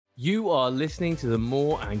You are listening to the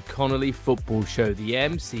Moore and Connolly Football Show, the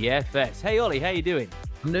MCFS. Hey, Ollie, how you doing?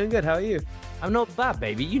 I'm doing good. How are you? I'm not bad,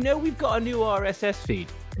 baby. You know we've got a new RSS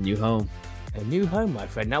feed. A new home. A new home, my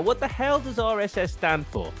friend. Now, what the hell does RSS stand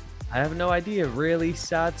for? I have no idea. Really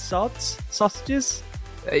sad sausages?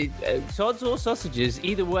 Sods or sausages,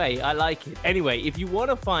 either way, I like it. Anyway, if you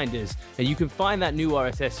want to find us, and you can find that new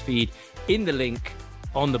RSS feed in the link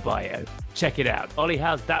on the bio. Check it out. Ollie,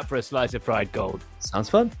 how's that for a slice of fried gold? Sounds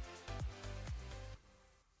fun.